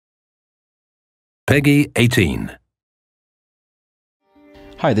Peggy 18.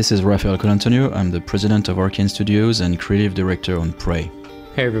 Hi, this is Rafael Colantonio. I'm the president of Arcane Studios and creative director on Prey.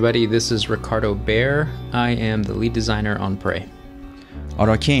 Hey everybody, this is Ricardo Baer. I am the lead designer on Prey. At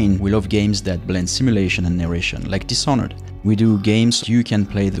Arcane, we love games that blend simulation and narration, like Dishonored. We do games you can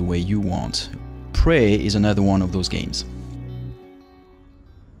play the way you want. Prey is another one of those games.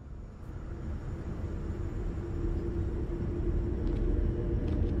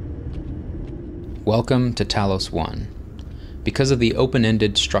 Welcome to Talos I. Because of the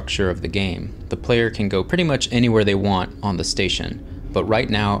open-ended structure of the game, the player can go pretty much anywhere they want on the station, but right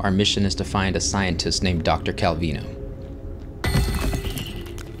now our mission is to find a scientist named Dr. Calvino.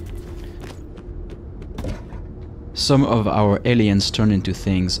 Some of our aliens turn into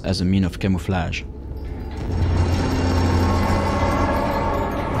things as a mean of camouflage.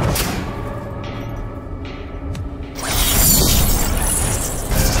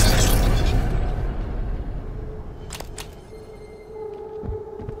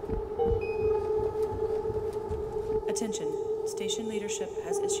 Attention, station leadership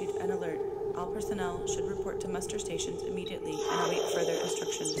has issued an alert. All personnel should report to muster stations immediately and await further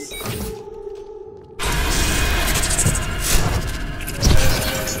instructions.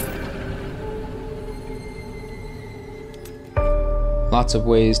 Lots of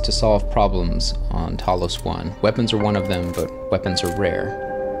ways to solve problems on Talos I. Weapons are one of them, but weapons are rare.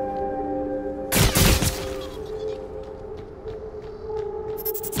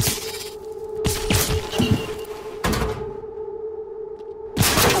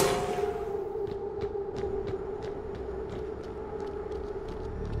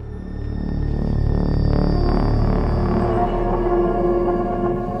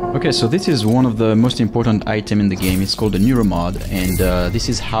 Okay, so this is one of the most important items in the game. It's called the Neuromod, and this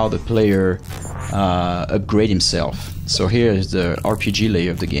is how the player upgrade himself. So here is the RPG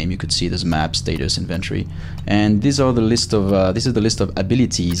layer of the game. You could see there's map, status, inventory, and these are the list of this is the list of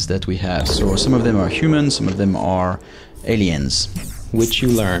abilities that we have. So some of them are human, some of them are aliens, which you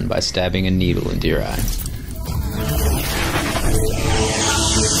learn by stabbing a needle into your eye.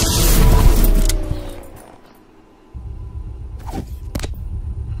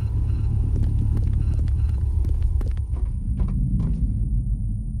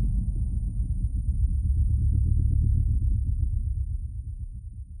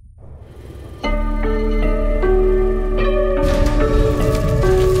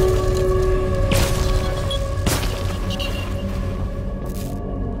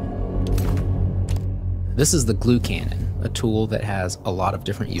 This is the glue cannon, a tool that has a lot of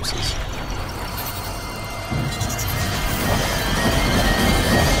different uses.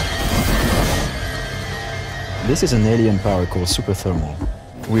 This is an alien power called Super Thermal.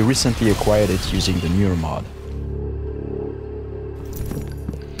 We recently acquired it using the Neuromod.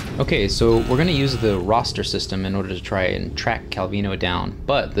 Okay, so we're going to use the roster system in order to try and track Calvino down,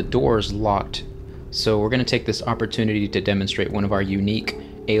 but the door is locked. So we're going to take this opportunity to demonstrate one of our unique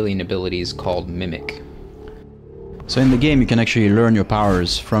alien abilities called Mimic. So in the game you can actually learn your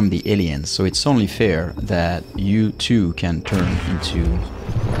powers from the aliens, so it's only fair that you too can turn into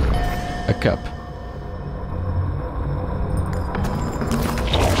a cup.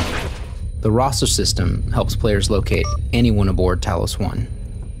 The roster system helps players locate anyone aboard Talos I.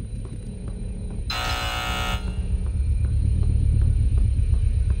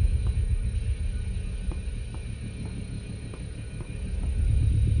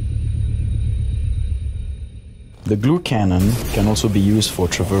 The glue cannon can also be used for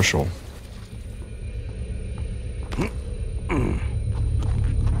traversal.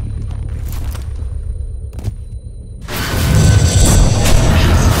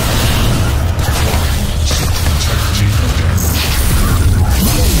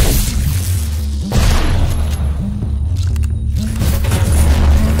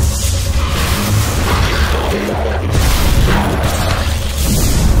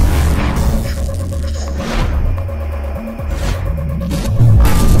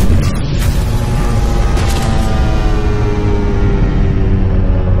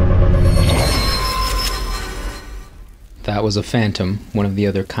 That was a Phantom, one of the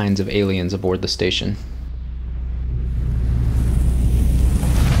other kinds of aliens aboard the station.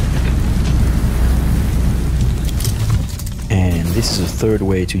 And this is a third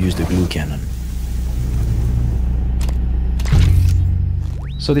way to use the glue cannon.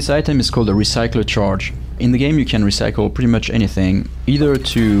 So this item is called a recycler charge. In the game you can recycle pretty much anything, either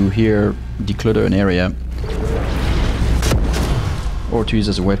to here declutter an area or to use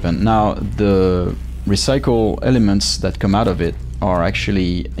as a weapon. Now the recycle elements that come out of it are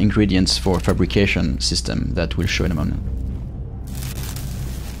actually ingredients for a fabrication system that we'll show in a moment.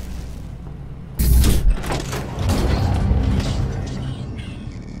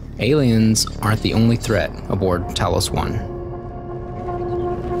 Aliens aren't the only threat aboard Talos I.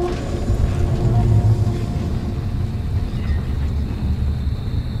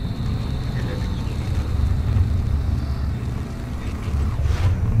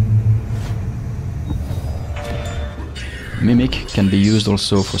 Mimic can be used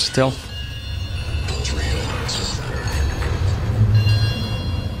also for stealth.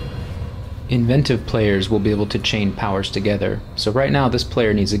 Inventive players will be able to chain powers together. So right now this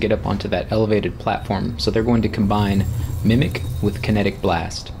player needs to get up onto that elevated platform, so they're going to combine Mimic with Kinetic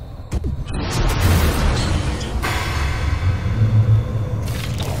Blast.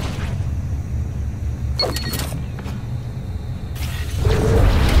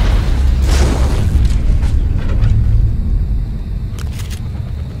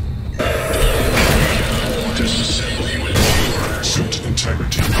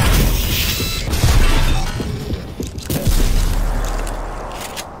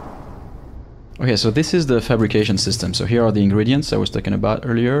 Okay, so this is the fabrication system. So here are the ingredients I was talking about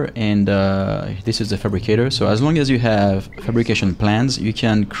earlier, and this is the fabricator. So as long as you have fabrication plans, you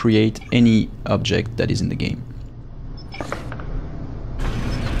can create any object that is in the game.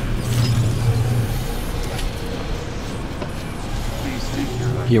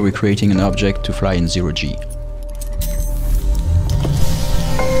 Here we're creating an object to fly in 0G.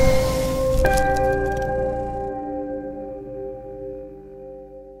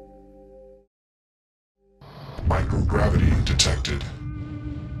 Microgravity detected.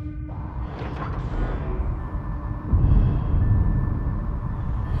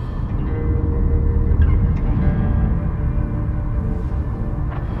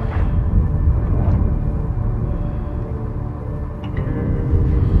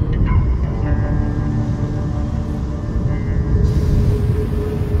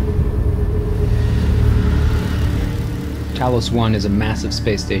 Talos I is a massive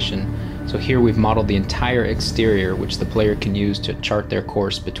space station, so here we've modeled the entire exterior, which the player can use to chart their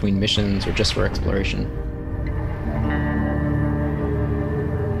course between missions or just for exploration.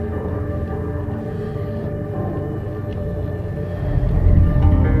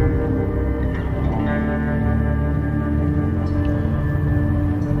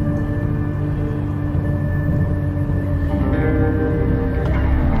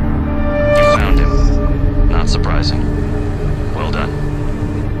 You found him. Not surprising. Well done.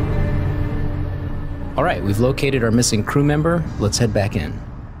 Alright, we've located our missing crew member. Let's head back in.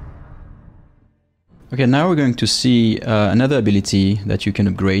 Okay, now we're going to see another ability that you can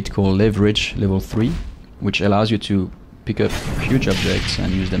upgrade called Leverage Level 3, which allows you to pick up huge objects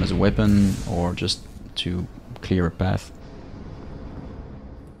and use them as a weapon or just to clear a path.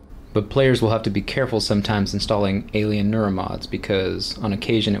 But players will have to be careful sometimes installing alien neuromods, because on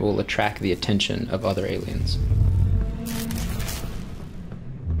occasion it will attract the attention of other aliens.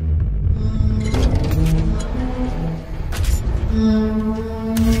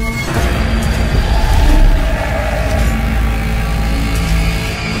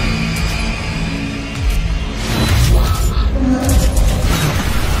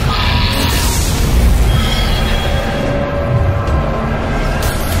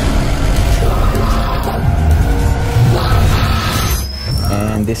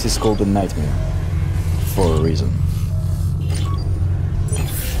 And this is called a nightmare, for a reason.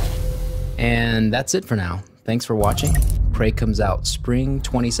 And that's it for now. Thanks for watching. Prey comes out spring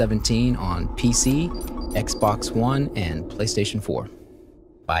 2017 on PC, Xbox One, and PlayStation 4.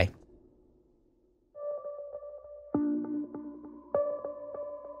 Bye.